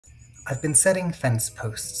I've been setting fence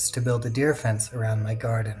posts to build a deer fence around my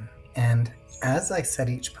garden, and as I set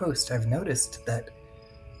each post, I've noticed that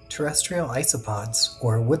terrestrial isopods,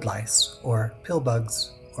 or woodlice, or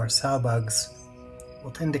pillbugs, or sowbugs,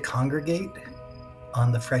 will tend to congregate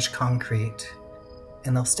on the fresh concrete,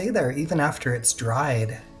 and they'll stay there even after it's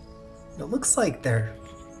dried. It looks like they're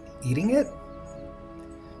eating it.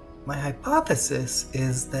 My hypothesis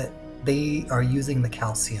is that they are using the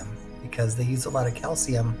calcium, because they use a lot of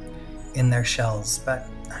calcium in their shells, but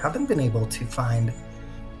I haven't been able to find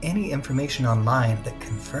any information online that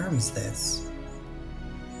confirms this.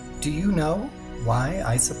 Do you know why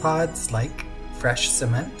isopods like fresh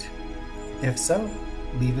cement? If so,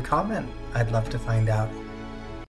 leave a comment. I'd love to find out.